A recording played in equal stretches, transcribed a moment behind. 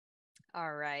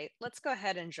All right, let's go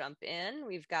ahead and jump in.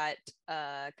 We've got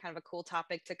kind of a cool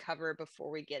topic to cover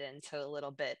before we get into a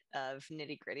little bit of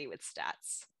nitty gritty with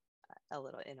stats a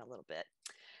little bit.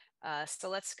 So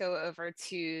let's go over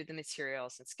to the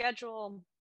materials and schedule.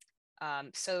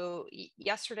 So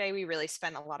yesterday we really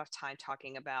spent a lot of time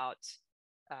talking about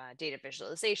data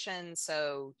visualization.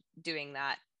 So doing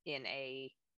that in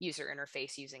a user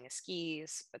interface using a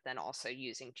skis, but then also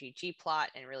using ggplot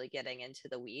and really getting into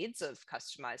the weeds of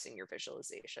customizing your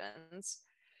visualizations.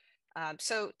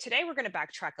 So today we're going to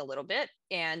backtrack a little bit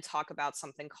and talk about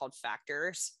something called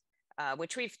factors,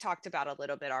 which we've talked about a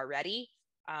little bit already.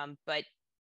 But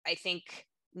I think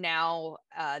now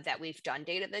that we've done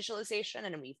data visualization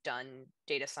and we've done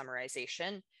data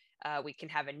summarization, we can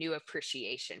have a new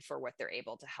appreciation for what they're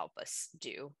able to help us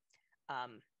do.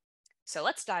 So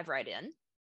let's dive right in.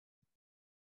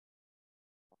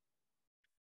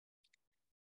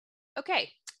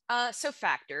 Okay, so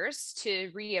factors,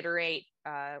 to reiterate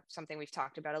something we've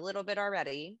talked about a little bit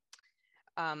already.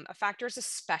 A factor is a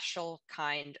special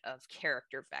kind of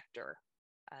character vector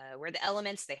where the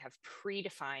elements, they have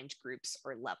predefined groups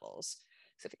or levels.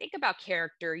 So if you think about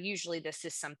character, usually this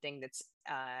is something that's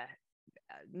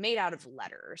made out of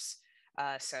letters.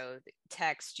 So the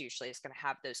text usually is going to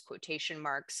have those quotation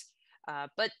marks,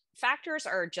 but factors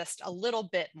are just a little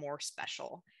bit more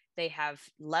special. They have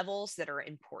levels that are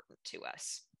important to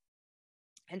us.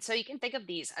 And so you can think of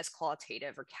these as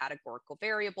qualitative or categorical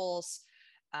variables.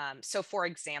 So for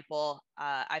example,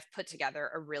 I've put together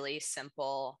a really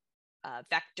simple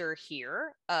vector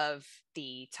here of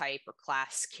the type or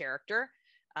class character.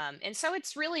 And so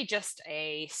it's really just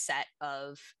a set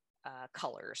of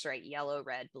colors, right? Yellow,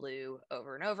 red, blue,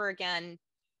 over and over again.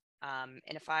 And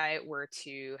if I were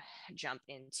to jump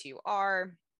into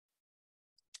R,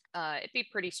 it'd be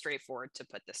pretty straightforward to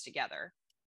put this together.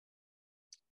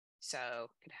 So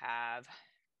could have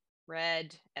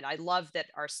red, and I love that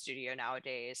RStudio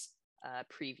nowadays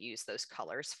previews those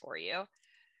colors for you.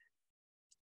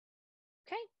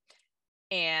 Okay,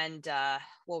 and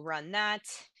we'll run that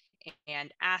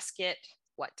and ask it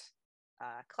what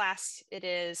class it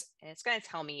is, and it's going to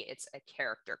tell me it's a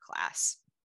character class.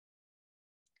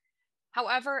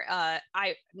 However,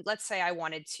 let's say I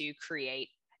wanted to create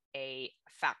a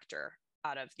factor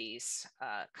out of these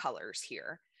colors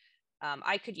here.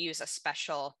 I could use a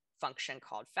special function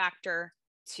called factor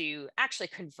to actually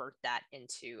convert that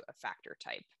into a factor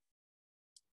type.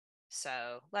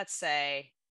 So let's say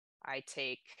I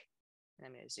take, and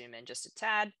I'm going to zoom in just a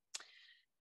tad,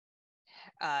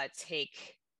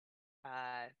 take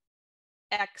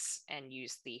X and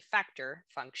use the factor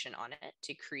function on it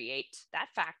to create that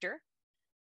factor.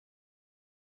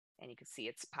 And you can see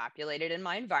it's populated in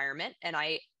my environment. And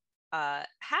I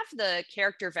have the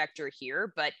character vector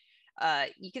here, but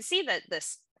you can see that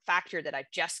this factor that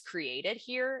I've just created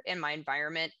here in my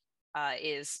environment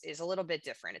is a little bit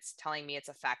different. It's telling me it's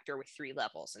a factor with 3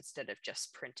 levels instead of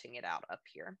just printing it out up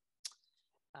here.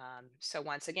 So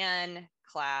once again,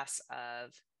 class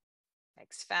of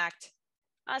xfact,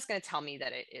 it's going to tell me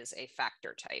that it is a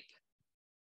factor type.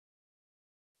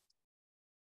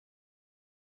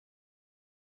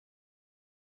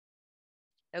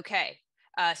 Okay,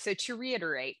 so to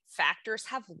reiterate, factors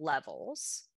have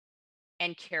levels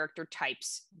and character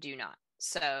types do not.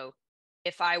 So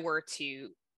if I were to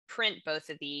print both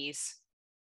of these,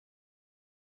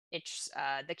 it's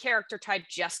the character type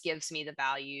just gives me the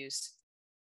values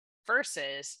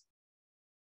versus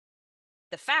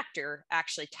the factor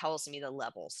actually tells me the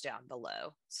levels down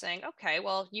below, saying, okay,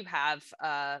 well, you have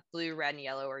blue, red, and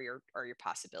yellow are your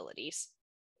possibilities.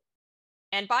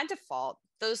 And by default,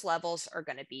 those levels are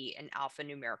going to be in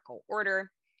alphanumerical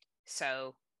order.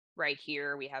 So right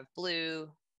here, we have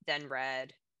blue, then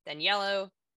red, then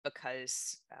yellow,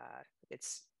 because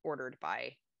it's ordered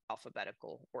by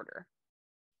alphabetical order.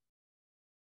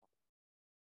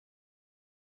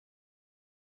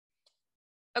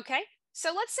 Okay,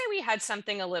 so let's say we had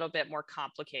something a little bit more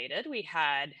complicated. We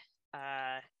had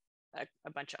a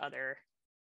bunch of other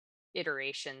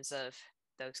iterations of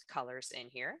those colors in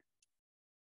here.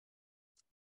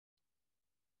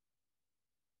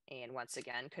 And once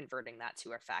again, converting that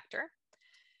to a factor.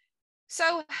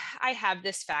 So I have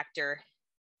this factor,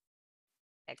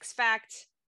 xfact.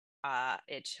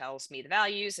 It tells me the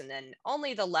values and then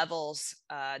only the levels,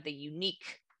 the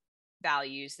unique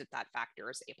values that that factor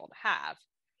is able to have.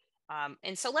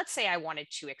 And so let's say I wanted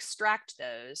to extract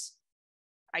those.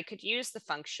 I could use the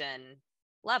function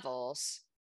levels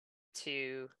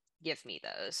to give me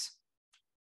those.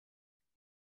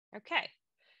 Okay,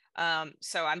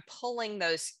 so I'm pulling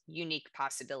those unique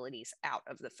possibilities out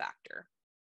of the factor.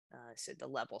 So the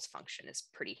levels function is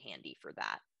pretty handy for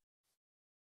that.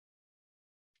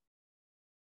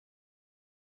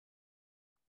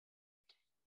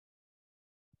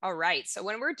 All right, so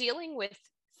when we're dealing with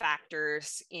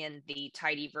factors in the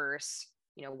tidyverse,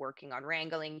 working on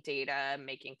wrangling data,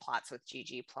 making plots with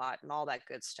ggplot and all that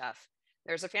good stuff,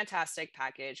 there's a fantastic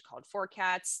package called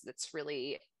forcats that's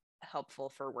really helpful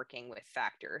for working with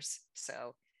factors.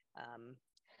 So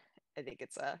I think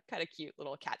it's a kind of cute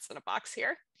little cats in a box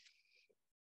here.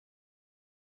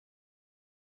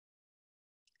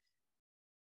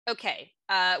 Okay,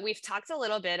 we've talked a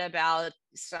little bit about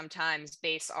sometimes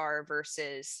base R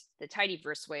versus the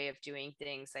tidyverse way of doing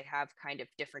things. They have kind of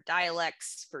different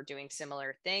dialects for doing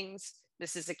similar things.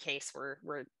 This is a case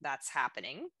where that's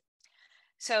happening.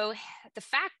 So the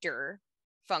factor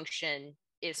function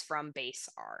is from base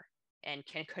R and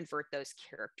can convert those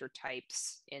character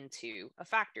types into a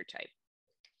factor type.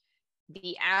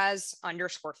 The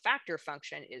as_factor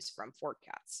function is from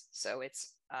forcats. So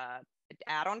it's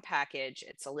add-on package.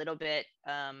 It's a little bit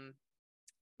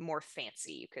more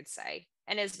fancy, you could say,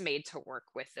 and is made to work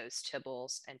with those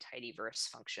tibbles and tidyverse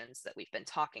functions that we've been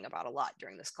talking about a lot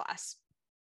during this class.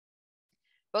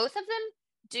 Both of them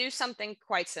do something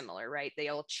quite similar, right?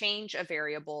 They'll change a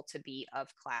variable to be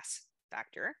of class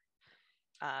factor,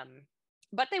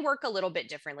 but they work a little bit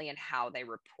differently in how they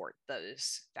report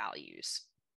those values.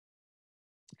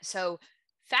 So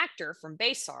factor from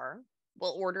base R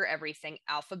will order everything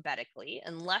alphabetically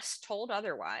unless told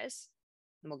otherwise,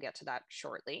 and we'll get to that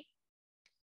shortly.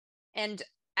 And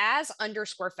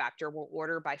as_factor will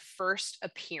order by first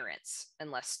appearance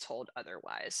unless told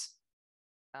otherwise.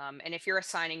 And if you're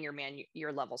assigning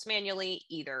your levels manually,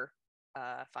 either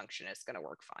function is going to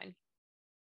work fine.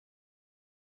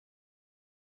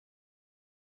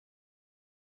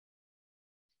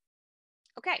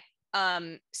 Okay,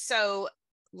 so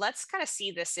let's kind of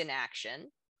see this in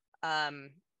action.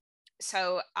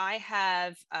 So I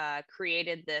have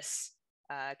created this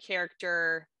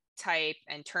character type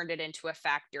and turned it into a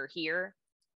factor here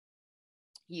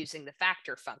using the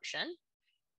factor function.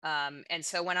 And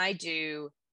so when I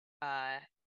do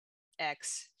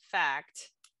x fact,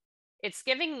 it's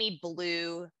giving me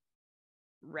blue,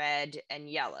 red, and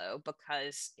yellow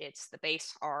because it's the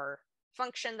base R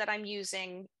function that I'm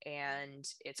using and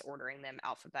it's ordering them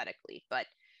alphabetically. But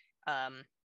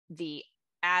the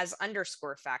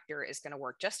as_factor is going to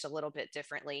work just a little bit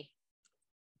differently.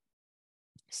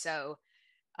 So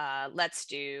let's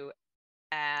do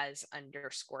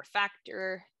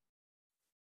as_factor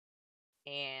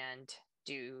and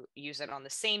use it on the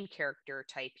same character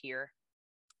type here.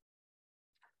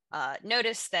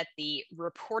 Notice that the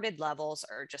reported levels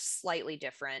are just slightly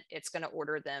different. It's going to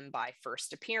order them by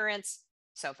first appearance.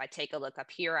 So if I take a look up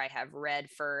here, I have red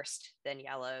first, then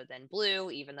yellow, then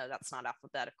blue. Even though that's not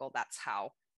alphabetical, that's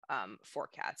how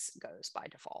forcats goes by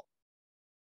default.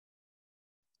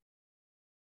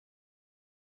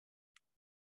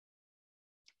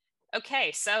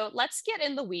 Okay, so let's get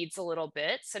in the weeds a little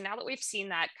bit. So now that we've seen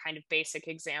that kind of basic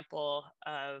example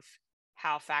of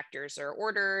how factors are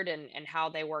ordered and how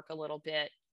they work a little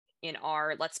bit in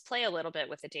R, let's play a little bit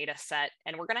with the data set.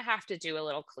 And we're going to have to do a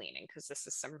little cleaning because this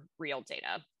is some real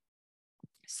data.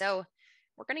 So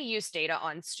we're going to use data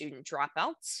on student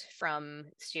dropouts from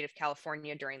the state of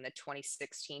California during the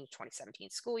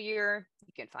 2016-2017 school year.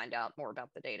 You can find out more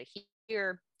about the data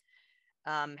here.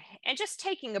 And just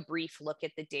taking a brief look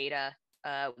at the data,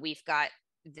 we've got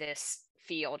this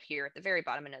field here at the very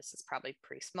bottom, and this is probably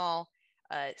pretty small,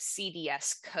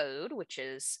 CDS code, which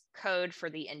is code for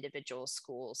the individual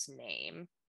school's name.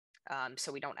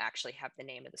 So we don't actually have the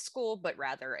name of the school, but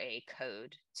rather a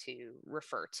code to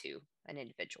refer to an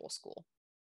individual school.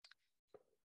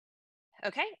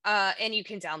 Okay, and you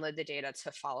can download the data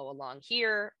to follow along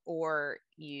here or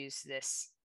use this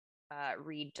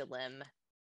read delim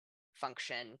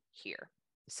function here.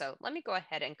 So let me go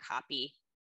ahead and copy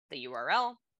the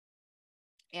URL,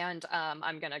 and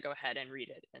I'm going to go ahead and read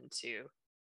it into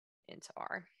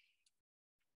R.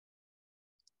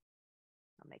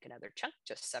 I'll make another chunk,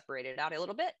 just separate it out a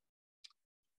little bit.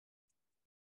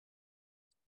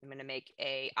 I'm going to make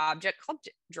an object called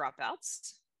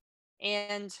dropouts,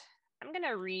 and I'm going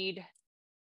to read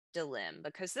delim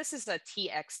because this is a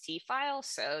txt file,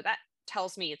 so that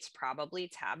tells me it's probably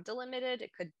tab delimited.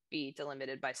 It could be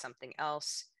delimited by something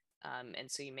else, and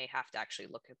so you may have to actually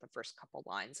look at the first couple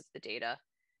lines of the data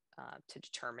to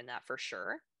determine that for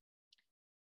sure.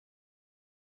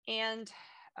 And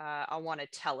I want to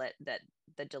tell it that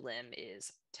the delim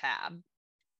is tab.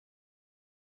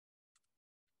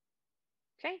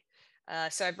 Okay,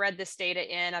 so I've read this data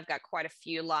in. I've got quite a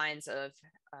few lines of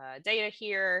data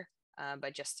here.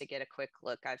 But just to get a quick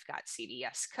look, I've got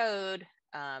CDS code.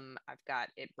 I've got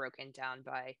it broken down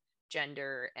by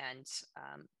gender and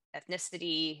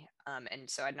ethnicity. And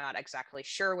so I'm not exactly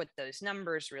sure what those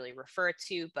numbers really refer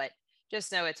to, but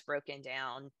just know it's broken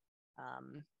down.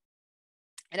 And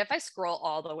if I scroll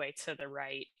all the way to the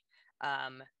right,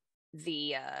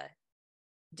 the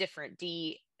different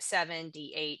D7,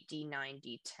 D8, D9,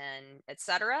 D10,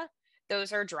 etc.,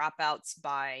 those are dropouts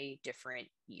by different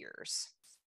years.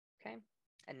 Okay,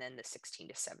 and then the 16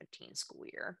 to 17 school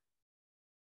year.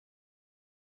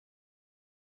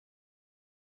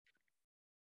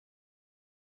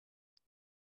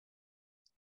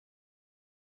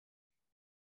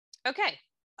 Okay,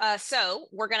 so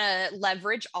we're going to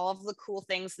leverage all of the cool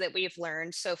things that we've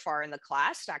learned so far in the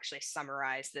class to actually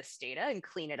summarize this data and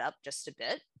clean it up just a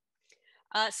bit.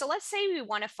 So let's say we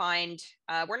want to find,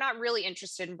 we're not really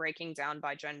interested in breaking down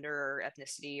by gender or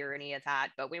ethnicity or any of that,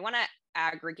 but we want to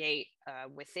aggregate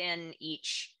within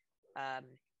each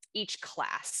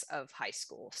class of high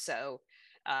school. So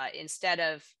instead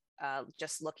of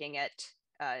just looking at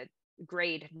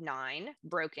grade 9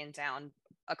 broken down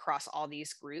across all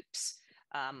these groups,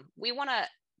 we want to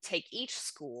take each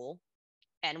school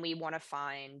and we want to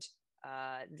find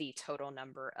the total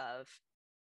number of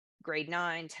grade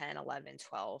 9, 10, 11,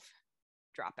 12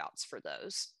 dropouts for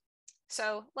those.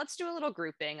 So let's do a little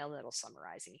grouping, a little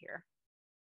summarizing here.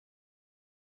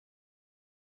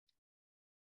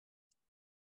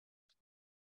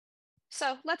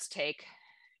 So let's take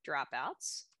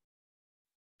dropouts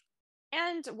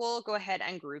and we'll go ahead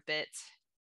and group it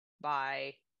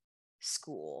by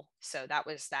school. So that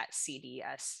was that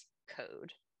CDS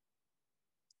code.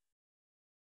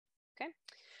 Okay.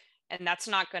 And that's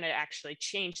not going to actually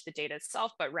change the data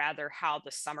itself, but rather how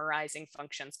the summarizing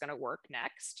function is going to work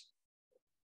next.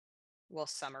 We'll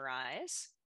summarize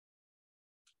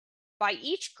by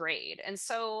each grade. And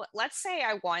so let's say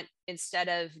I want, instead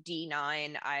of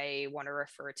D9, I want to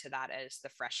refer to that as the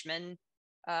freshman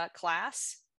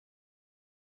class.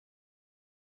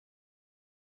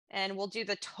 And we'll do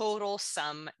the total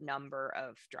sum number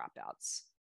of dropouts.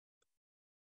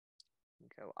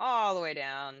 Go all the way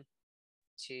down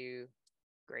to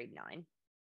grade 9.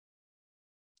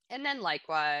 And then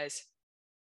likewise,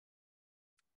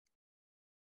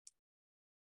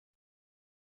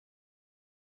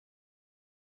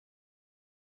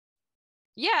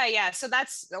 yeah. So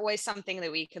that's always something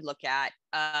that we could look at.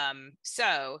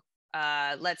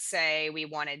 Let's say we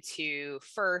wanted to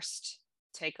first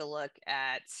take a look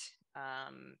at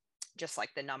just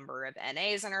like the number of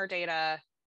NAs in our data.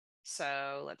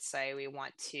 So let's say we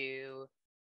want to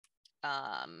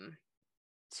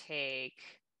take,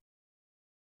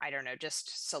 I don't know,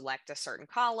 just select a certain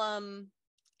column,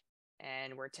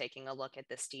 and we're taking a look at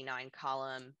this D9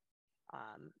 column,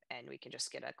 and we can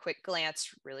just get a quick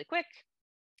glance really quick.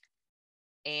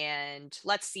 And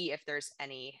let's see if there's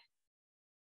any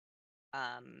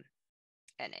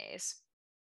NAs.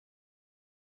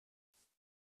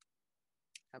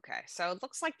 Okay, so it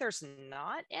looks like there's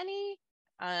not any.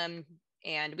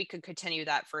 And we could continue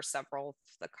that for several of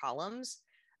the columns.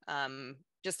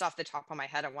 Just off the top of my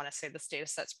head, I want to say this data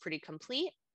set's pretty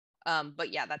complete.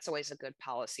 But yeah, that's always a good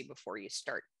policy before you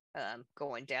start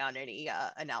going down any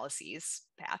analyses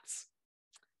paths.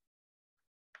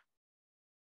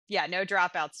 Yeah, no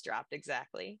dropouts dropped,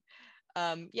 exactly.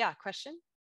 Yeah, question?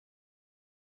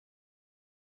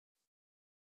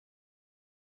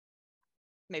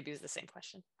 Maybe it was the same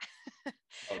question.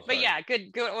 But yeah,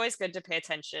 good, always good to pay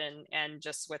attention. And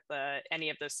just with any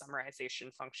of those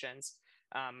summarization functions,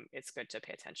 it's good to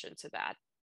pay attention to that.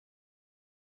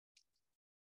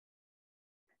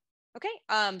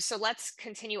 Okay, so let's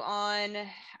continue on.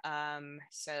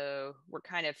 So we're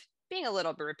kind of being a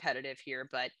little bit repetitive here,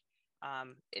 but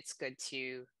it's good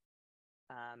to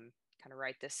kind of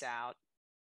write this out.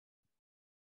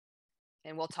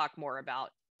 And we'll talk more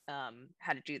about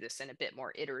how to do this in a bit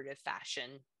more iterative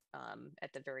fashion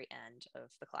at the very end of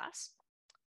the class.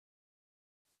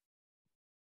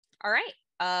 All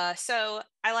right, so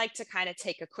I like to kind of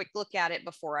take a quick look at it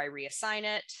before I reassign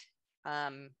it.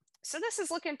 So this is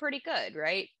looking pretty good,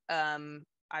 right?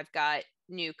 I've got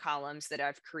new columns that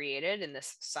I've created in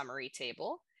this summary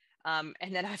table. And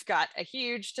then I've got a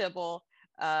huge table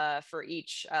for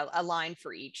each, a line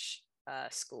for each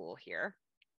school here.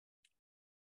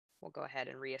 We'll go ahead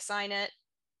and reassign it.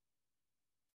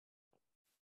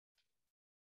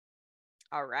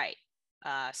 All right,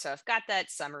 so I've got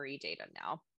that summary data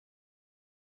now.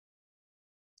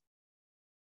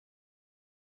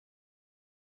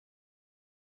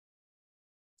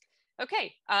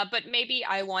 Okay, but maybe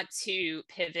I want to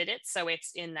pivot it so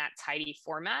it's in that tidy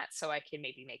format, so I can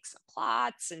maybe make some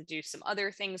plots and do some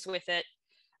other things with it.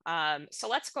 So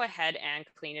let's go ahead and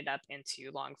clean it up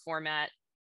into long format.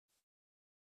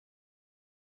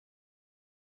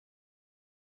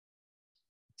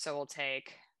 So we'll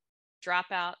take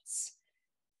dropouts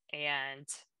and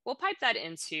we'll pipe that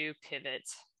into pivot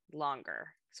longer.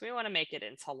 So we want to make it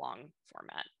into long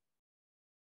format.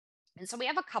 And so we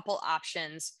have a couple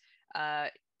options.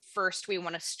 First, we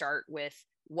want to start with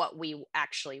what we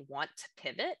actually want to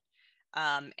pivot.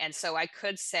 And so I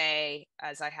could say,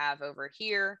 as I have over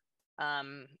here,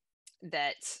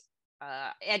 that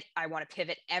I want to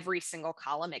pivot every single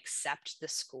column except the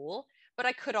school, but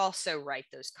I could also write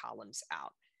those columns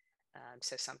out.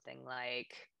 So something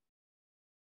like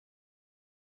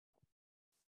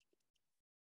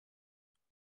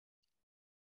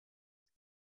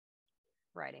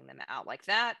writing them out like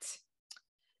that.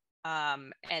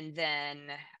 And then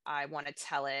I want to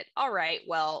tell it, all right,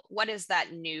 well, what is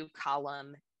that new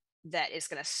column that is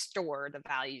going to store the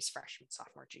values freshman,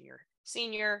 sophomore, junior,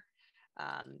 senior?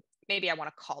 Maybe I want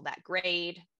to call that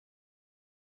grade.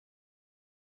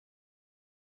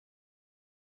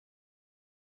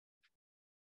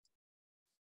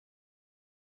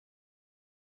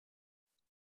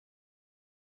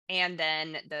 And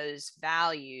then those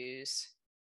values,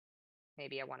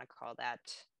 maybe I want to call that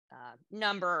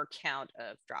number or count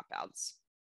of dropouts.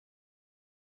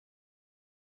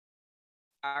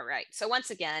 All right, so once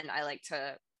again, I like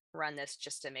to run this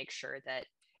just to make sure that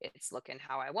it's looking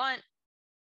how I want.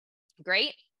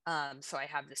 Great. So I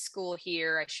have the school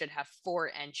here. I should have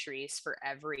 4 entries for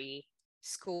every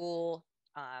school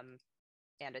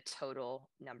and a total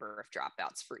number of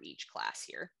dropouts for each class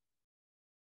here.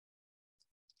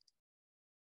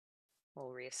 We'll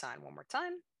reassign one more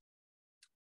time.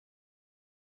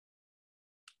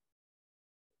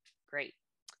 Great.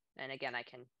 And again, I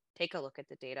can take a look at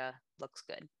the data. Looks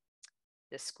good.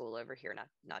 This school over here,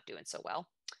 not doing so well.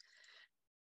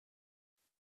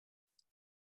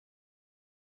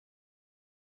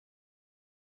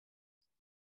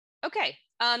 Okay,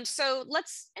 so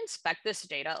let's inspect this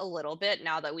data a little bit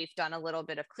now that we've done a little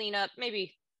bit of cleanup.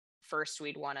 Maybe first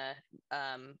we'd want to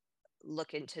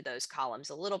look into those columns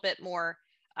a little bit more.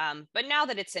 But now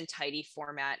that it's in tidy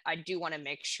format, I do want to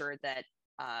make sure that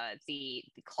the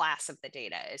class of the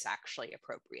data is actually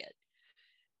appropriate.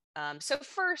 So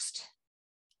first,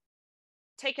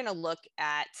 taking a look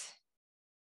at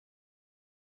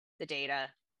the data,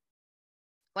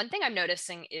 one thing I'm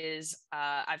noticing is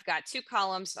I've got 2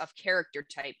 columns of character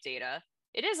type data.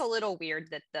 It is a little weird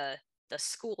that the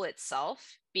school itself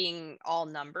being all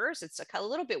numbers, it's a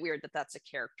little bit weird that that's a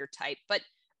character type, but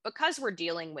because we're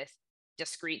dealing with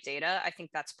discrete data, I think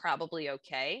that's probably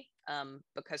okay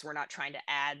because we're not trying to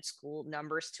add school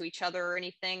numbers to each other or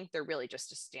anything. They're really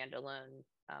just a standalone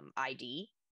ID.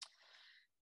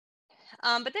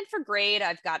 But then for grade,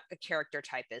 I've got a character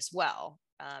type as well.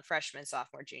 Freshman,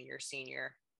 sophomore, junior,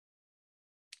 senior,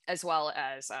 as well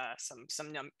as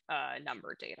some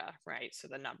number data, right? So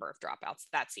the number of dropouts,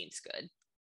 that seems good.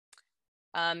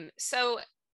 So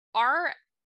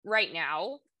right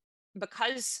now,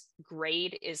 because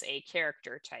grade is a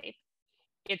character type,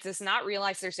 it does not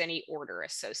realize there's any order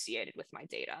associated with my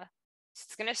data. So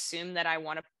it's going to assume that I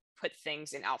want to put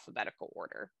things in alphabetical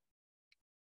order.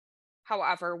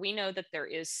 However, we know that there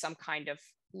is some kind of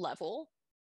level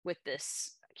with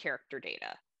this character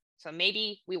data. So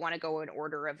maybe we want to go in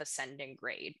order of ascending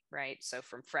grade, right? So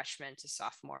from freshman to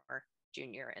sophomore,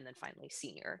 junior, and then finally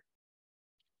senior.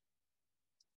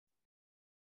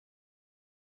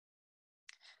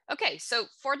 Okay, so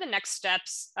for the next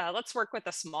steps, let's work with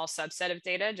a small subset of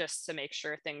data just to make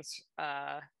sure things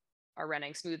are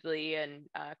running smoothly and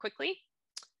quickly.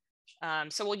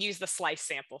 So we'll use the slice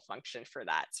sample function for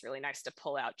that. It's really nice to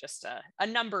pull out just a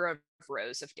number of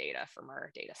rows of data from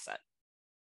our data set.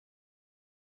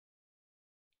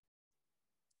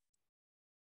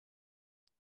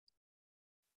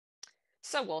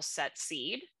 So we'll set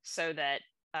seed so that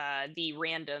the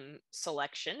random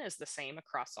selection is the same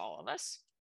across all of us.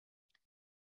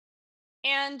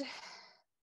 And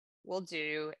we'll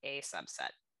do a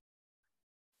subset.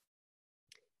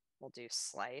 We'll do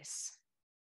slice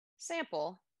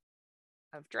sample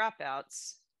of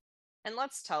dropouts. And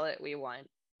let's tell it we want,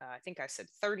 I think I said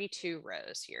 32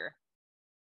 rows here.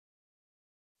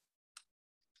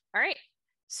 All right,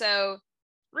 so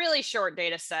really short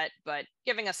data set, but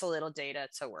giving us a little data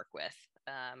to work with.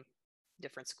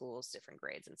 Different schools, different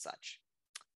grades and such.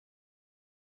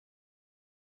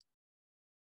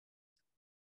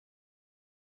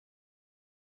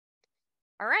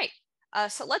 All right,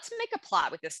 So let's make a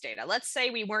plot with this data. Let's say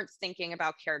we weren't thinking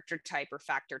about character type or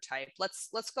factor type.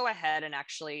 Let's go ahead and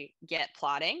actually get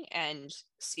plotting and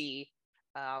see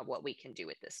what we can do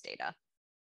with this data.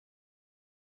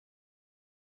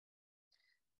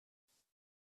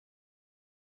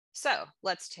 So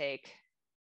let's take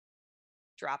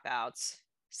dropouts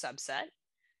subset,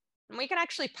 and we can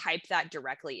actually pipe that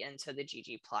directly into the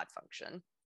ggplot function.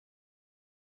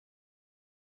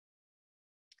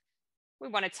 We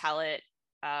want to tell it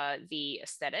the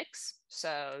aesthetics.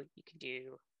 So you can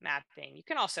do mapping. You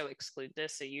can also exclude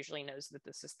this. It usually knows that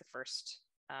this is the first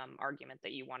argument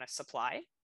that you want to supply.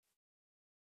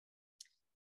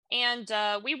 And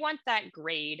we want that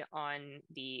grade on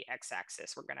the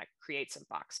x-axis. We're going to create some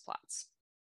box plots.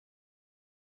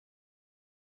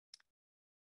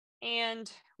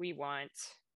 And we want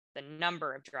the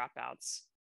number of dropouts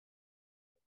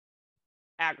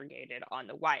aggregated on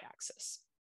the y-axis.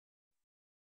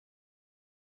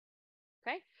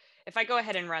 Okay, if I go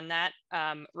ahead and run that,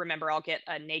 remember I'll get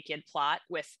a naked plot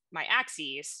with my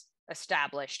axes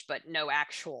established, but no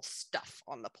actual stuff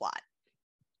on the plot.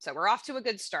 So we're off to a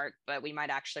good start, but we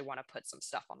might actually want to put some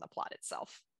stuff on the plot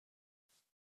itself.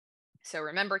 So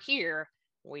remember here,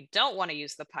 we don't want to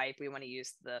use the pipe, we want to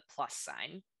use the plus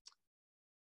sign.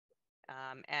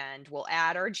 And we'll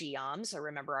add our geoms, or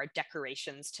remember our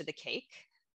decorations to the cake.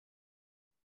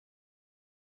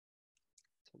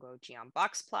 So we'll go geom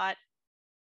box plot.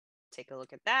 Take a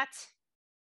look at that.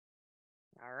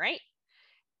 All right.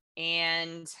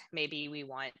 And maybe we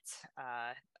want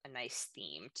a nice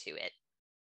theme to it.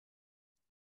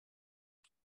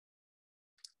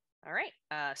 All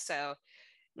right. So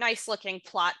nice looking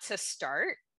plot to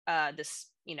start. This,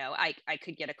 I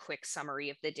could get a quick summary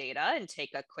of the data and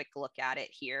take a quick look at it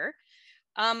here.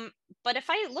 But if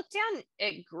I look down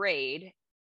at grade,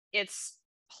 it's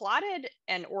plotted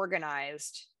and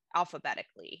organized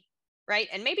alphabetically, right?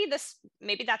 And maybe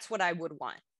that's what I would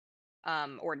want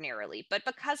ordinarily, but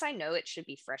because I know it should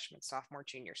be freshman, sophomore,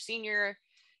 junior, senior,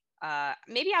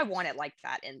 maybe I want it like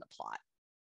that in the plot.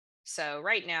 So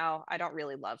right now, I don't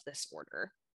really love this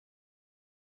order.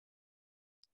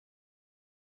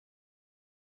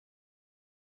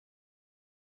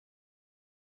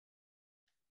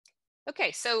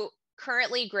 Okay, so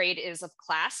currently grade is of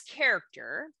class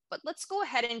character, but let's go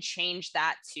ahead and change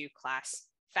that to class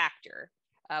factor,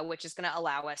 which is going to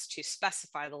allow us to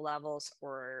specify the levels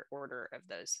or order of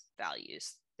those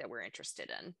values that we're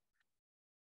interested in.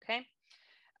 Okay,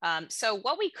 so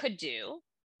what we could do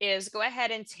is go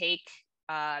ahead and take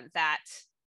that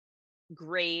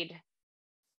grade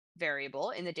variable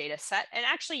in the data set and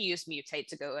actually use mutate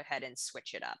to go ahead and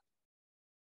switch it up.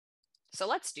 So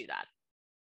let's do that.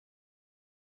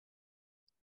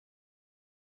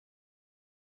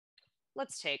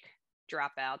 Let's take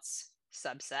dropouts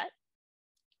subset,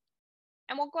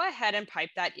 and we'll go ahead and pipe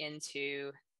that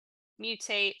into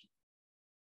mutate,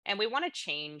 and we want to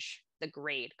change the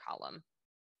grade column.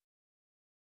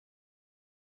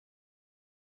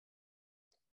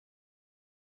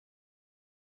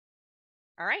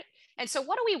 All right, and so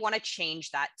what do we want to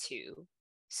change that to?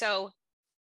 So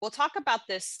we'll talk about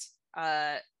this.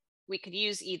 We could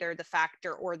use either the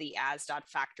factor or the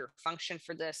as.factor function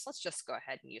for this. Let's just go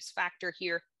ahead and use factor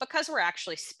here because we're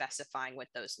actually specifying what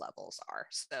those levels are.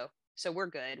 So we're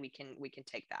good. We can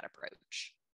take that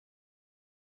approach.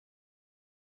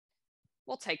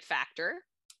 We'll take factor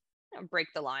and break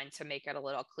the line to make it a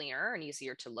little cleaner and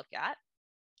easier to look at.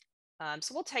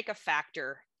 So we'll take a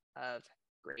factor of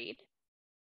grade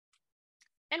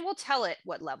and we'll tell it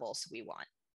what levels we want.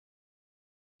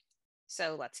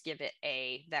 So let's give it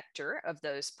a vector of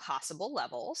those possible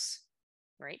levels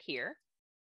right here.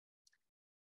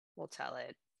 We'll tell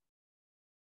it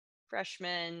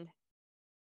freshman,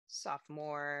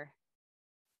 sophomore,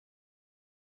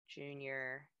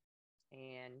 junior,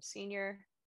 and senior.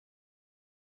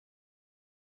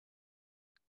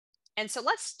 And so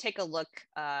let's take a look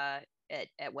at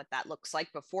what that looks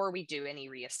like before we do any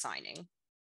reassigning.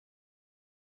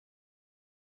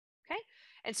 Okay,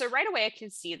 and so right away I can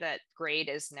see that grade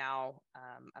is now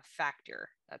a factor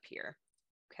up here.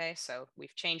 Okay, so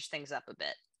we've changed things up a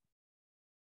bit.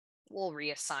 We'll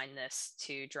reassign this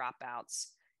to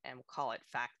dropouts and we'll call it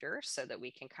factor so that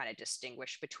we can kind of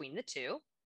distinguish between the two.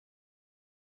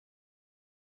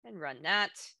 And run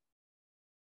that.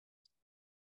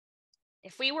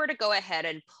 If we were to go ahead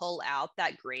and pull out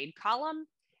that grade column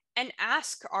and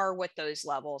ask R what those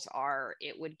levels are,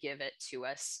 it would give it to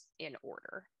us in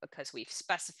order because we've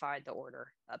specified the order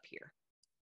up here.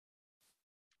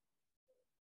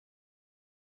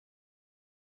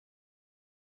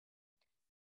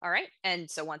 All right, and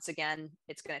so once again,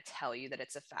 it's going to tell you that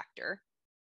it's a factor.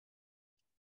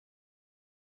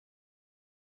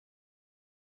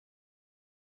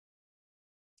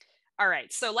 All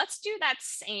right, so let's do that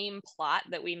same plot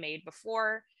that we made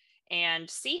before and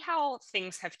see how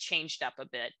things have changed up a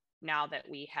bit now that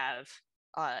we have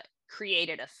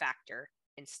created a factor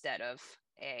instead of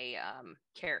a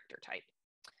character type.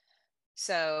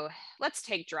 So let's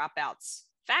take dropouts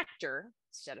factor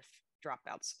instead of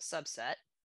dropouts subset,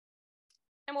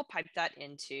 and we'll pipe that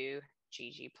into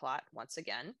ggplot once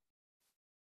again.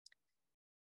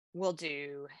 We'll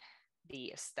do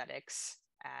the aesthetics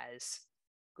as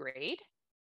grade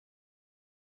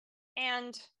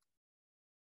and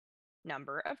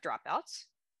number of dropouts.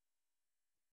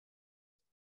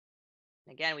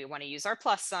 Again, we want to use our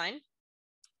plus sign.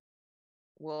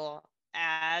 We'll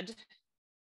add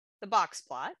the box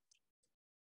plot.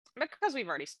 Because we've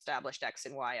already established X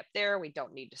and Y up there, we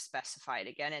don't need to specify it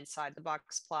again inside the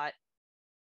box plot.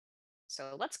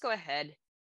 So let's go ahead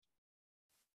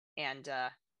and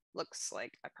looks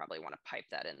like I probably want to pipe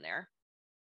that in there.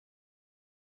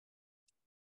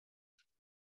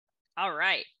 All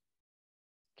right,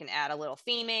 can add a little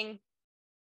theming.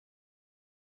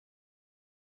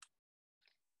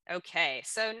 Okay,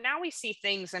 so now we see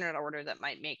things in an order that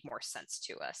might make more sense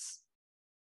to us.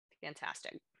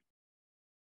 Fantastic.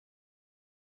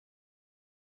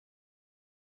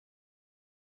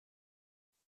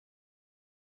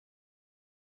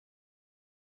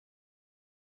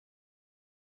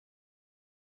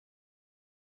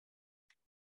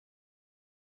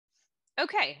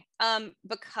 Okay,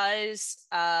 because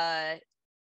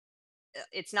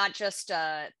it's not just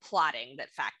plotting that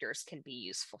factors can be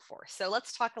useful for. So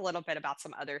let's talk a little bit about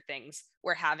some other things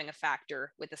where having a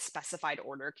factor with a specified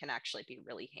order can actually be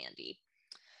really handy.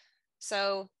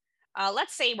 So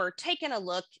let's say we're taking a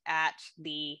look at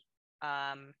the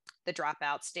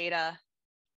dropouts data,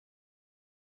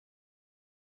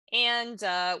 and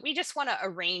we just want to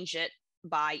arrange it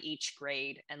by each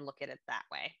grade and look at it that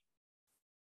way.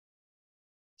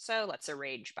 So let's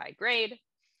arrange by grade,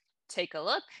 take a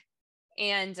look,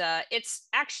 and it's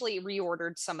actually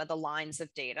reordered some of the lines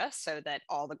of data so that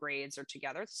all the grades are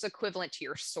together. It's equivalent to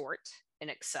your sort in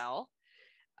Excel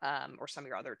or some of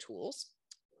your other tools.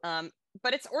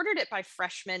 But it's ordered it by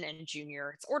freshman and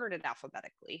junior. It's ordered it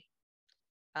alphabetically.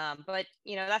 But,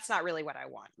 you know, that's not really what I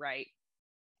want, right?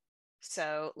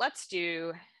 So let's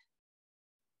do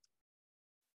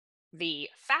the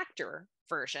factor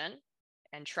version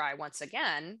and try once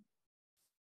again.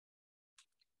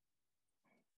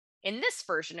 In this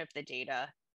version of the data,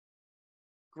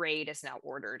 grade is now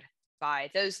ordered by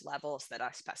those levels that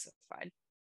I specified.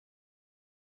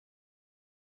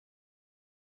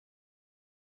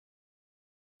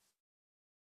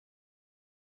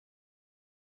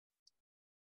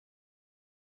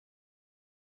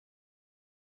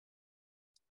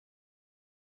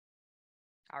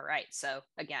 All right, so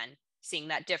again, seeing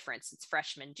that difference, it's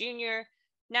freshman, junior,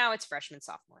 now it's freshman,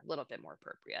 sophomore, a little bit more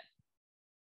appropriate.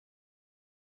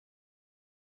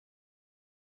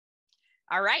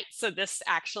 All right, so this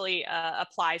actually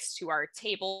applies to our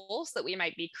tables that we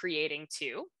might be creating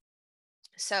too.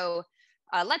 So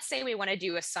let's say we want to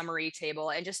do a summary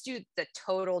table and just do the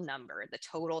total number, the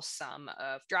total sum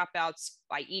of dropouts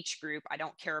by each group. I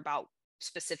don't care about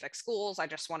specific schools. I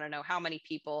just want to know how many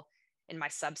people in my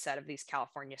subset of these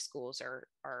California schools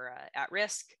are at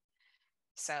risk.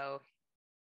 So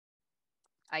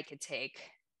I could take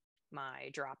my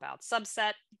dropout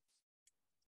subset,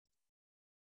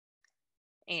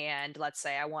 and let's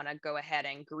say I want to go ahead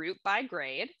and group by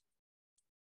grade.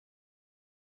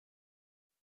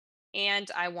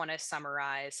 And I want to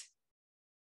summarize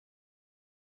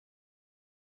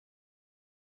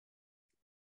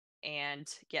and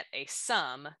get a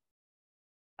sum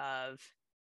of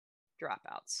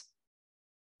dropouts.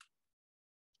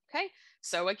 Okay,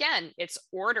 so again, it's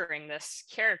ordering this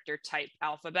character type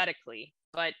alphabetically,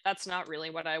 but that's not really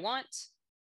what I want.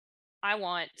 I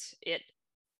want it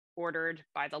ordered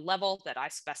by the level that I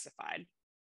specified.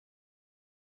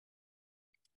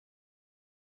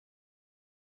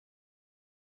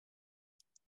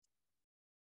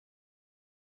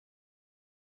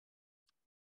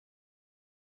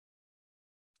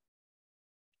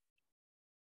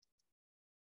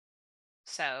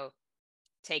 So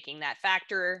taking that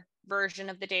factor version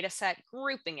of the data set,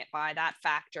 grouping it by that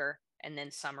factor, and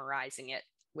then summarizing it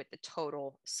with the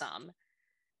total sum.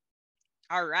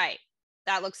 All right,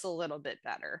 that looks a little bit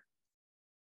better.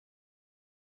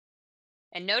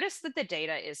 And notice that the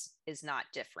data is not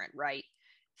different, right?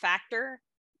 Factor,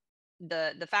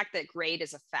 the fact that grade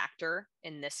is a factor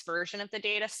in this version of the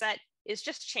data set is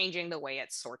just changing the way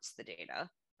it sorts the data,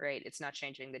 right? It's not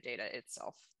changing the data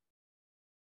itself.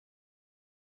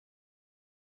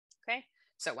 Okay,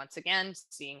 so once again,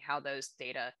 seeing how those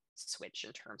data switch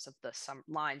in terms of the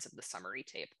lines of the summary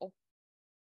table.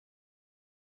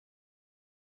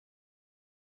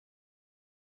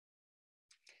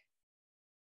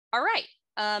 All right,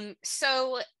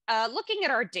 so looking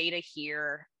at our data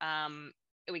here,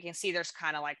 we can see there's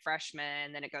kind of like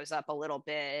freshmen, then it goes up a little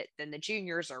bit, then the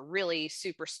juniors are really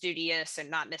super studious and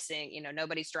not missing,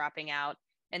 nobody's dropping out,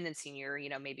 and then senior,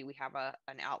 maybe we have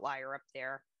an outlier up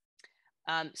there.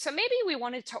 So maybe we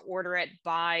wanted to order it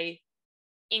by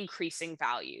increasing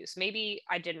values. Maybe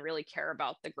I didn't really care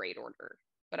about the grade order,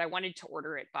 but I wanted to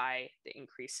order it by the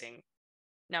increasing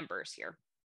numbers here.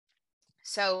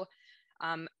 So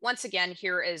once again,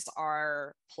 here is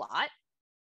our plot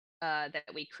that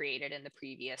we created in the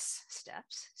previous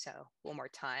steps. So one more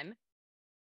time.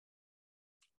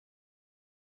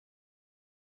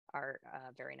 Our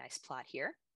very nice plot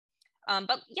here.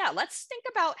 But yeah, let's think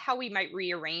about how we might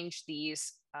rearrange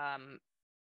these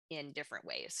in different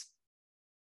ways.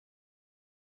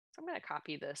 So I'm going to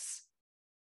copy this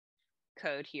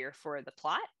code here for the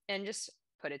plot and just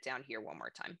put it down here one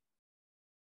more time.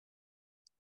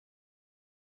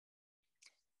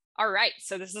 All right,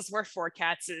 so this is where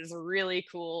forcats is really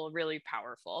cool, really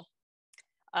powerful.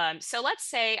 So let's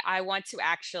say I want to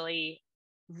actually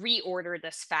reorder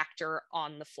this factor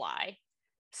on the fly.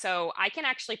 So I can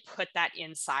actually put that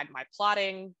inside my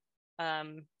plotting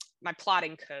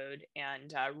code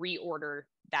and reorder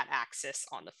that axis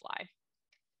on the fly.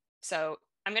 So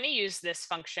I'm going to use this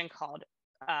function called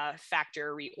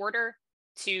factor reorder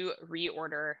to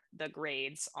reorder the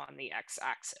grades on the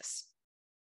x-axis.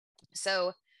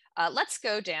 So let's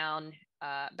go down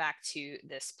back to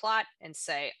this plot and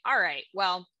say, all right,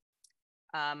 well,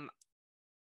 I'm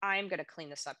going to clean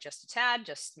this up just a tad,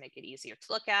 just to make it easier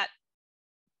to look at.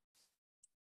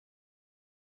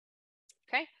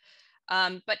 Okay,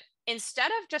 but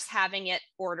instead of just having it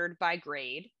ordered by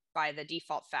grade, by the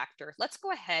default factor, let's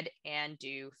go ahead and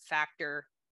do factor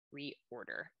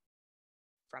reorder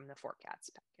from the forcats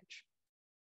package.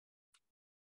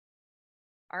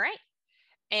 All right,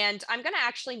 and I'm going to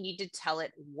actually need to tell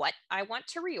it what I want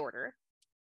to reorder,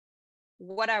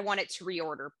 what I want it to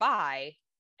reorder by,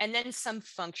 and then some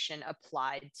function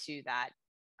applied to that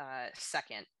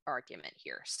second argument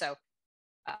here. So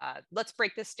let's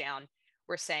break this down.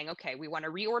 We're saying, okay, we want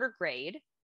to reorder grade.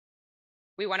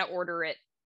 We want to order it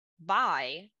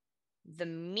by the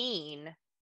mean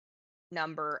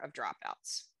number of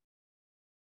dropouts.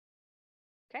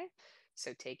 Okay,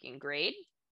 so taking grade,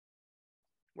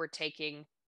 we're taking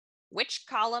which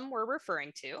column we're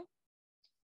referring to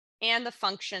and the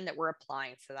function that we're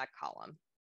applying for that column.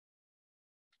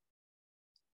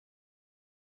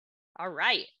 All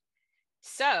right,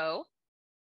 so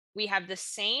we have the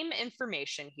same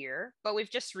information here, but we've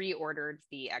just reordered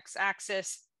the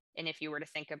x-axis. And if you were to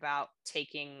think about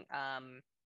taking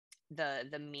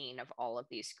the mean of all of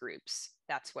these groups,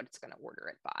 that's what it's going to order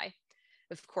it by.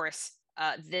 Of course,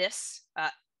 this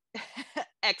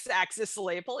x-axis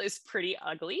label is pretty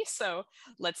ugly, so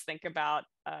let's think about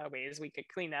ways we could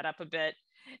clean that up a bit,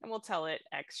 and we'll tell it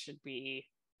x should be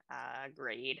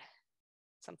grade,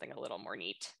 something a little more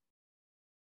neat.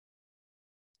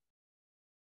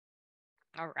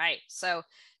 All right, so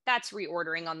that's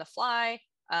reordering on the fly.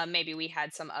 Maybe we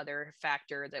had some other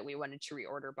factor that we wanted to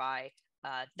reorder by.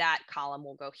 That column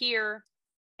will go here,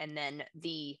 and then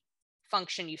the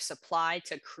function you supply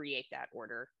to create that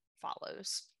order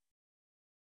follows.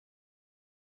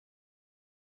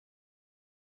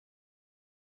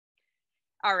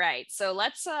 All right, so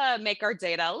let's make our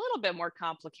data a little bit more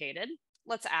complicated.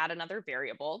 Let's add another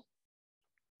variable.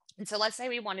 And so let's say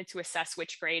we wanted to assess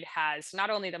which grade has not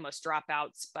only the most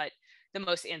dropouts, but the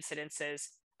most incidences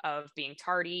of being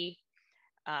tardy.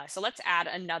 So let's add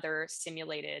another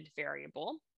simulated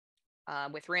variable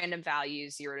with random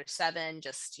values 0 to 7,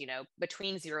 just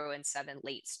between 0 and 7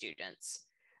 late students.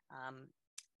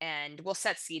 And we'll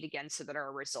set seed again so that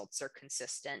our results are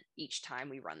consistent each time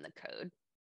we run the code.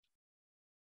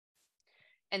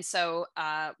 And so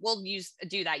we'll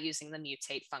do that using the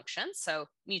mutate function. So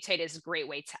mutate is a great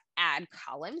way to add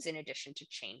columns in addition to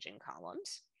changing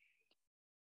columns.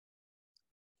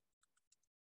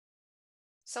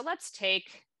 So let's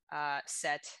take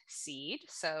set seed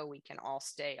so we can all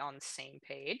stay on the same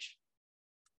page.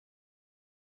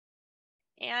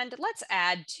 And let's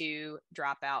add to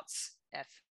dropouts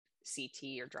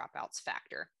FCT or dropouts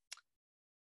factor.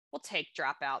 We'll take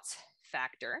dropouts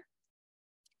factor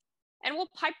and we'll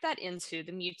pipe that into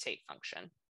the mutate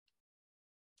function.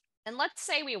 And let's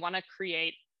say we want to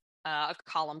create a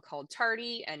column called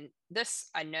tardy. And this,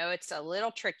 I know it's a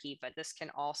little tricky, but this can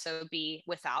also be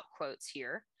without quotes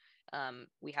here.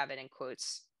 We have it in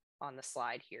quotes on the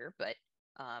slide here, but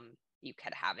you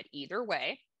could have it either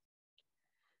way.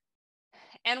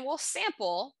 And we'll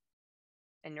sample,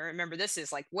 and remember this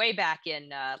is like way back in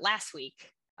last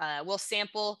week, we'll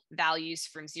sample values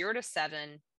from 0 to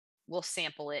 7. We'll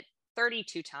sample it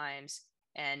 32 times,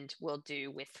 and we'll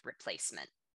do with replacement.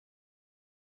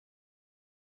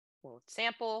 We'll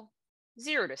sample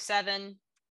 0 to 7,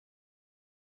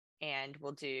 and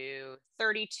we'll do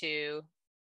 32,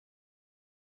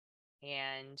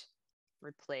 and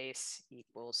replace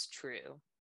equals true.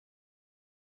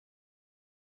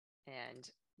 And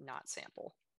not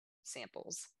sample,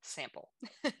 samples, sample.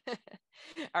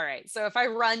 All right, so if I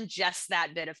run just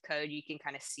that bit of code, you can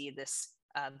kind of see this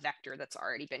vector that's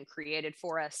already been created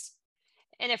for us.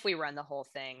 And if we run the whole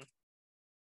thing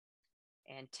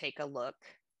and take a look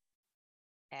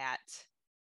at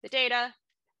the data,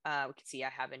 we can see I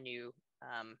have a new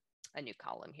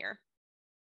column here.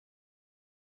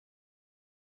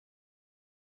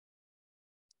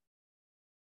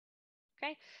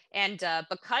 Okay, and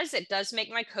because it does make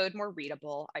my code more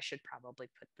readable, I should probably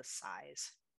put the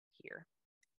size here.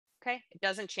 Okay, it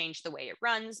doesn't change the way it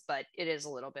runs, but it is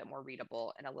a little bit more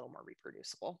readable and a little more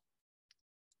reproducible.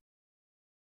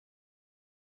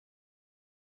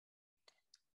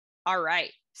 All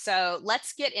right, so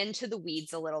let's get into the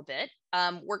weeds a little bit.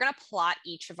 We're going to plot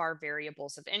each of our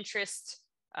variables of interest,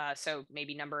 so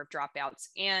maybe number of dropouts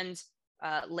and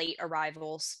late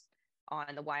arrivals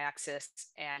on the y-axis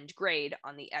and grade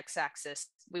on the x-axis.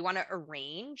 We want to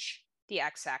arrange the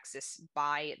x-axis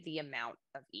by the amount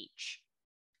of each.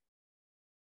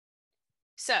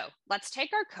 So let's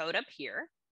take our code up here.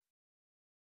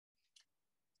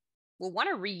 We'll want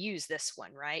to reuse this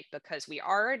one, right? Because we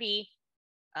already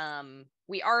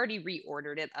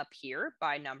reordered it up here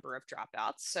by number of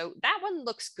dropouts. So that one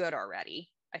looks good already.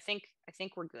 I think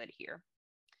we're good here.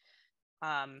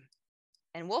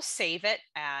 And we'll save it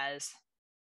as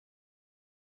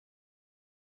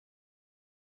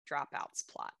dropouts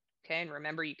plot. Okay, and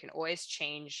remember you can always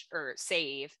change or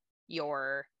save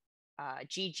your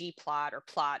ggplot or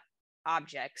plot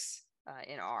objects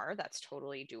in R. That's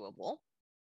totally doable.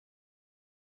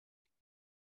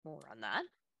 We'll run that.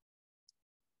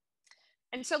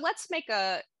 And so let's make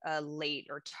a late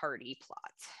or tardy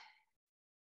plot.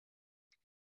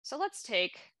 So let's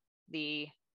take the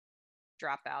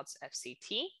dropouts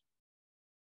FCT,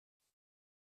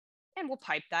 and we'll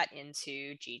pipe that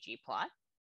into ggplot.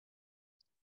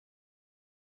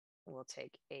 We'll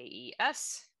take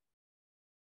AES,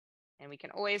 and we can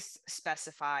always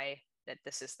specify that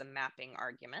this is the mapping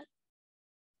argument.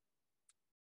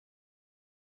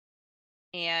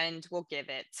 And we'll give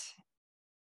it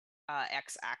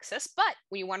x-axis, but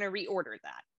we want to reorder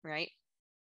that, right?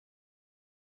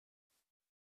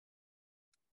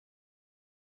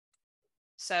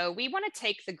 So we want to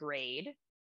take the grade,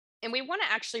 and we want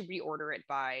to actually reorder it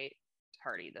by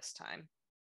tardy this time.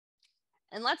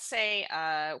 And let's say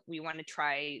we want to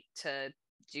try to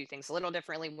do things a little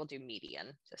differently. We'll do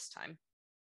median this time.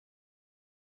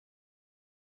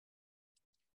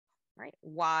 All right,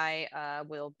 y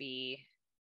will be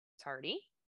tardy,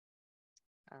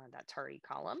 that tardy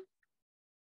column.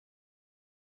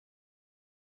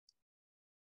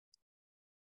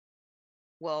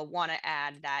 We'll want to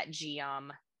add that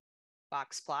geom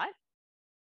box plot.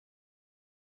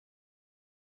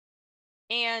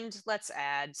 And let's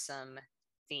add some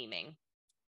theming.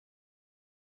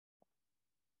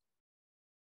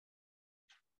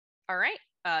 All right,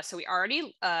 so we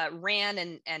already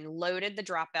ran and loaded the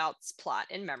dropouts plot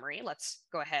in memory. Let's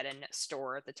go ahead and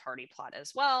store the tardy plot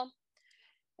as well.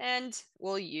 And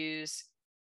we'll use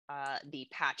the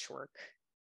patchwork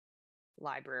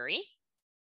library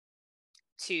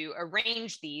to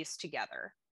arrange these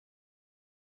together.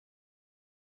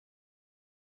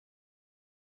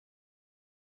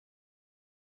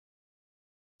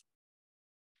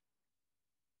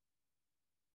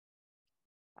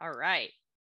 All right,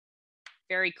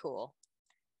 very cool.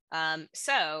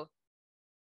 So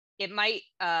it might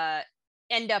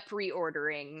end up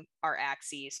reordering our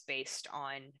axes based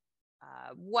on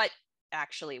what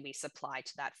actually we supply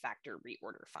to that factor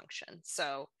reorder function.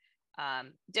 So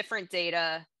different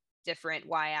data, different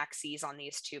y-axes on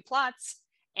these two plots,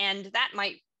 and that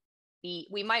might be,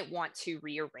 we might want to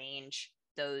rearrange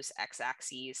those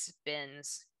x-axes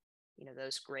bins, you know,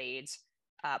 those grades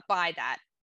by that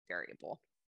variable.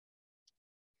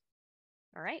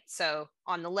 All right, so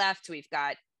on the left, we've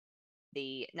got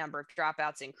the number of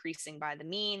dropouts increasing by the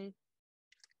mean.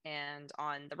 And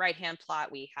on the right-hand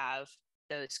plot, we have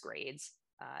those grades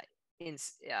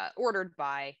ordered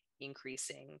by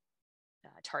increasing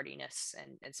tardiness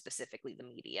and specifically the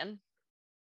median.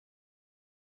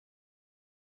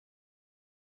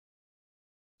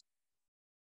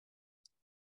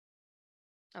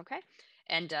 Okay,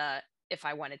 and if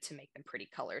I wanted to make them pretty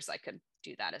colors, I could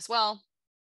do that as well.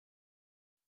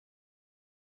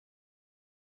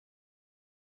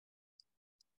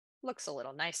 Looks a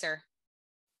little nicer.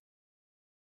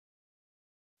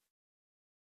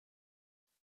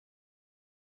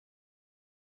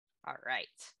 All right,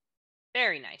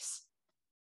 very nice.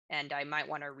 And I might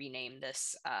want to rename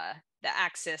this the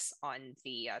axis on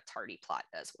the tardy plot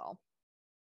as well.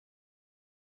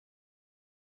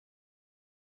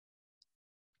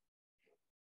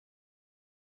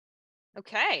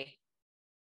 Okay.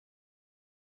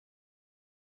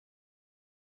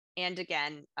 And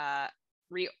again,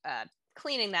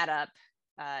 cleaning that up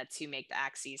to make the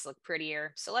axes look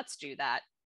prettier. So let's do that.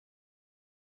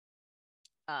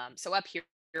 So up here,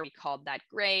 we called that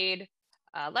grade.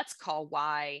 Let's call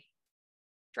Y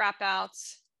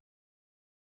dropouts.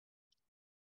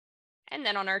 And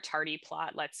then on our tardy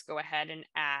plot, let's go ahead and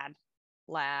add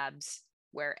labs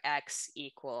where X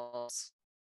equals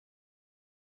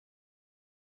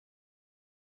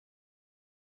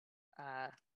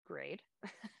grade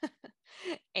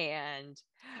and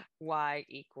Y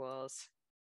equals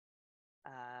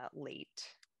late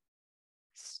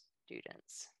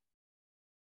students.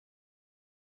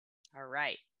 All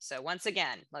right, so once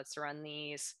again, let's run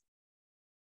these.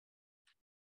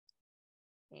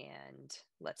 And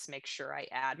let's make sure I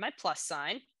add my plus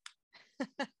sign.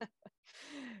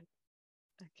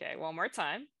 Okay, one more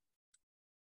time.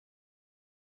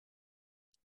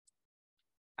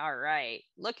 All right,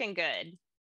 looking good.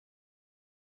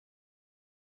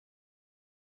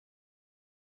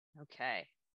 Okay.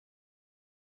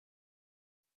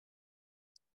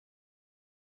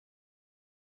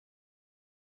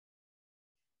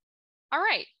 All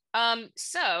right.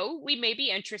 So we may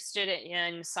be interested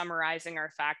in summarizing our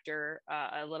factor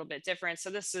a little bit different. So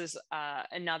this is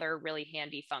another really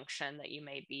handy function that you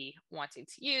may be wanting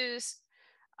to use.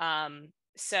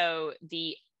 So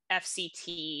the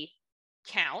FCT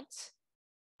count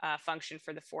function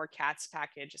for the 4cats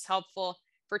package is helpful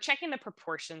for checking the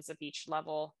proportions of each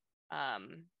level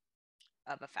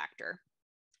of a factor.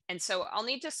 And so I'll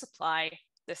need to supply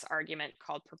this argument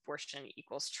called proportion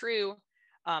equals true.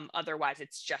 Otherwise,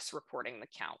 it's just reporting the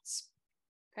counts.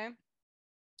 Okay.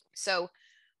 So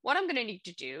what I'm going to need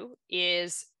to do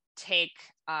is take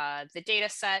the data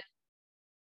set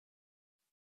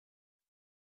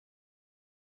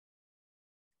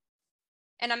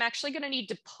and I'm actually going to need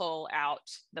to pull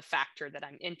out the factor that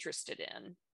I'm interested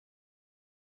in.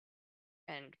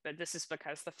 But this is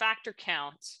because the factor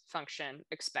count function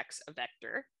expects a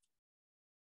vector.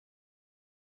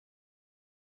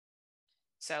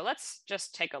 So let's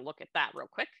just take a look at that real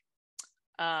quick.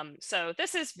 So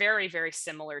this is very, very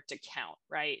similar to count,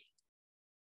 right?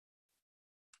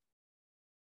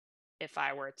 If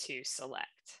I were to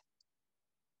select.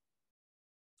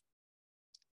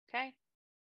 Okay.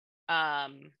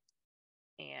 And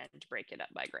break it up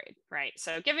by grade, right?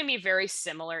 So giving me very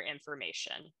similar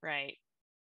information, right?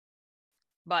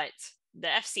 But the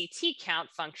FCT count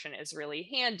function is really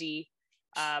handy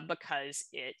because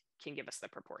it can give us the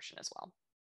proportion as well.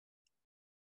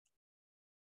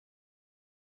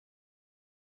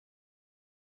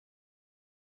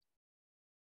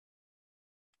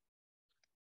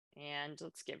 And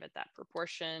let's give it that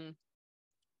proportion.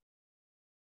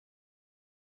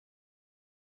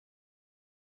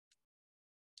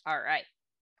 All right.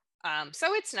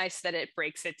 So it's nice that it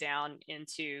breaks it down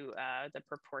into the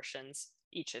proportions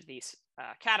each of these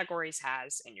categories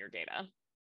has in your data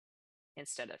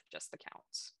instead of just the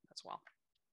counts as well.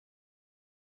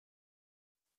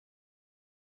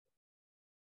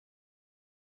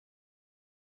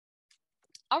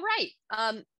 All right.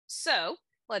 So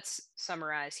let's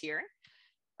summarize here.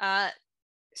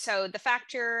 So the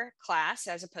factor class,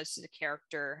 as opposed to the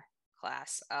character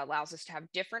class, allows us to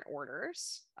have different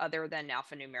orders other than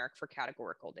alphanumeric for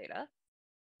categorical data.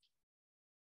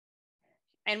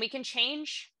 And we can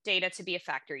change data to be a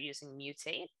factor using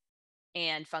mutate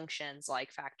and functions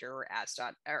like factor or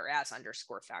as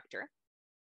underscore factor.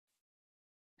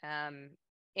 And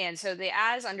so the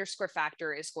as underscore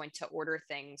factor is going to order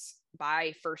things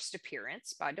by first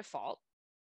appearance by default.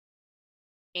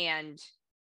 And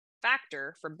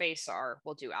factor for base R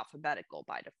will do alphabetical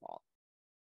by default.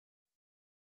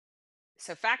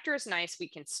 So factor is nice. We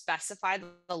can specify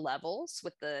the levels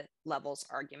with the levels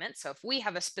argument. So if we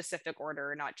have a specific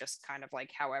order, not just kind of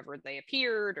like however they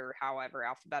appeared or however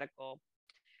alphabetical,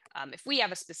 If we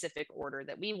have a specific order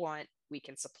that we want, we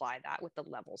can supply that with the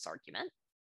levels argument.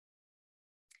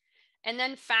 And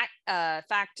then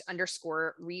fact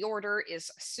underscore reorder is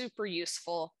super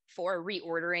useful for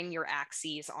reordering your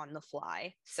axes on the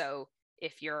fly. So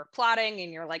if you're plotting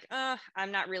and you're like,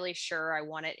 I'm not really sure I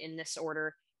want it in this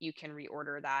order, you can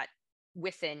reorder that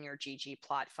within your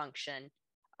ggplot function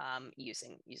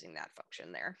using that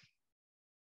function there.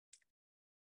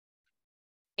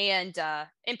 And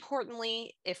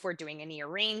importantly, if we're doing any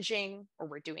arranging or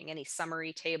we're doing any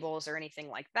summary tables or anything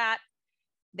like that,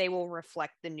 they will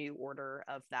reflect the new order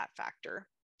of that factor.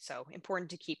 So important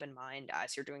to keep in mind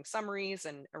as you're doing summaries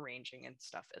and arranging and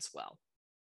stuff as well.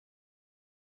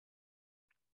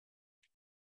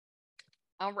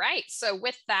 All right, so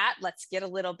with that, let's get a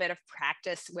little bit of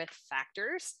practice with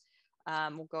factors.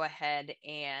 We'll go ahead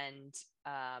and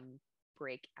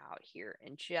break out here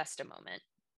in just a moment.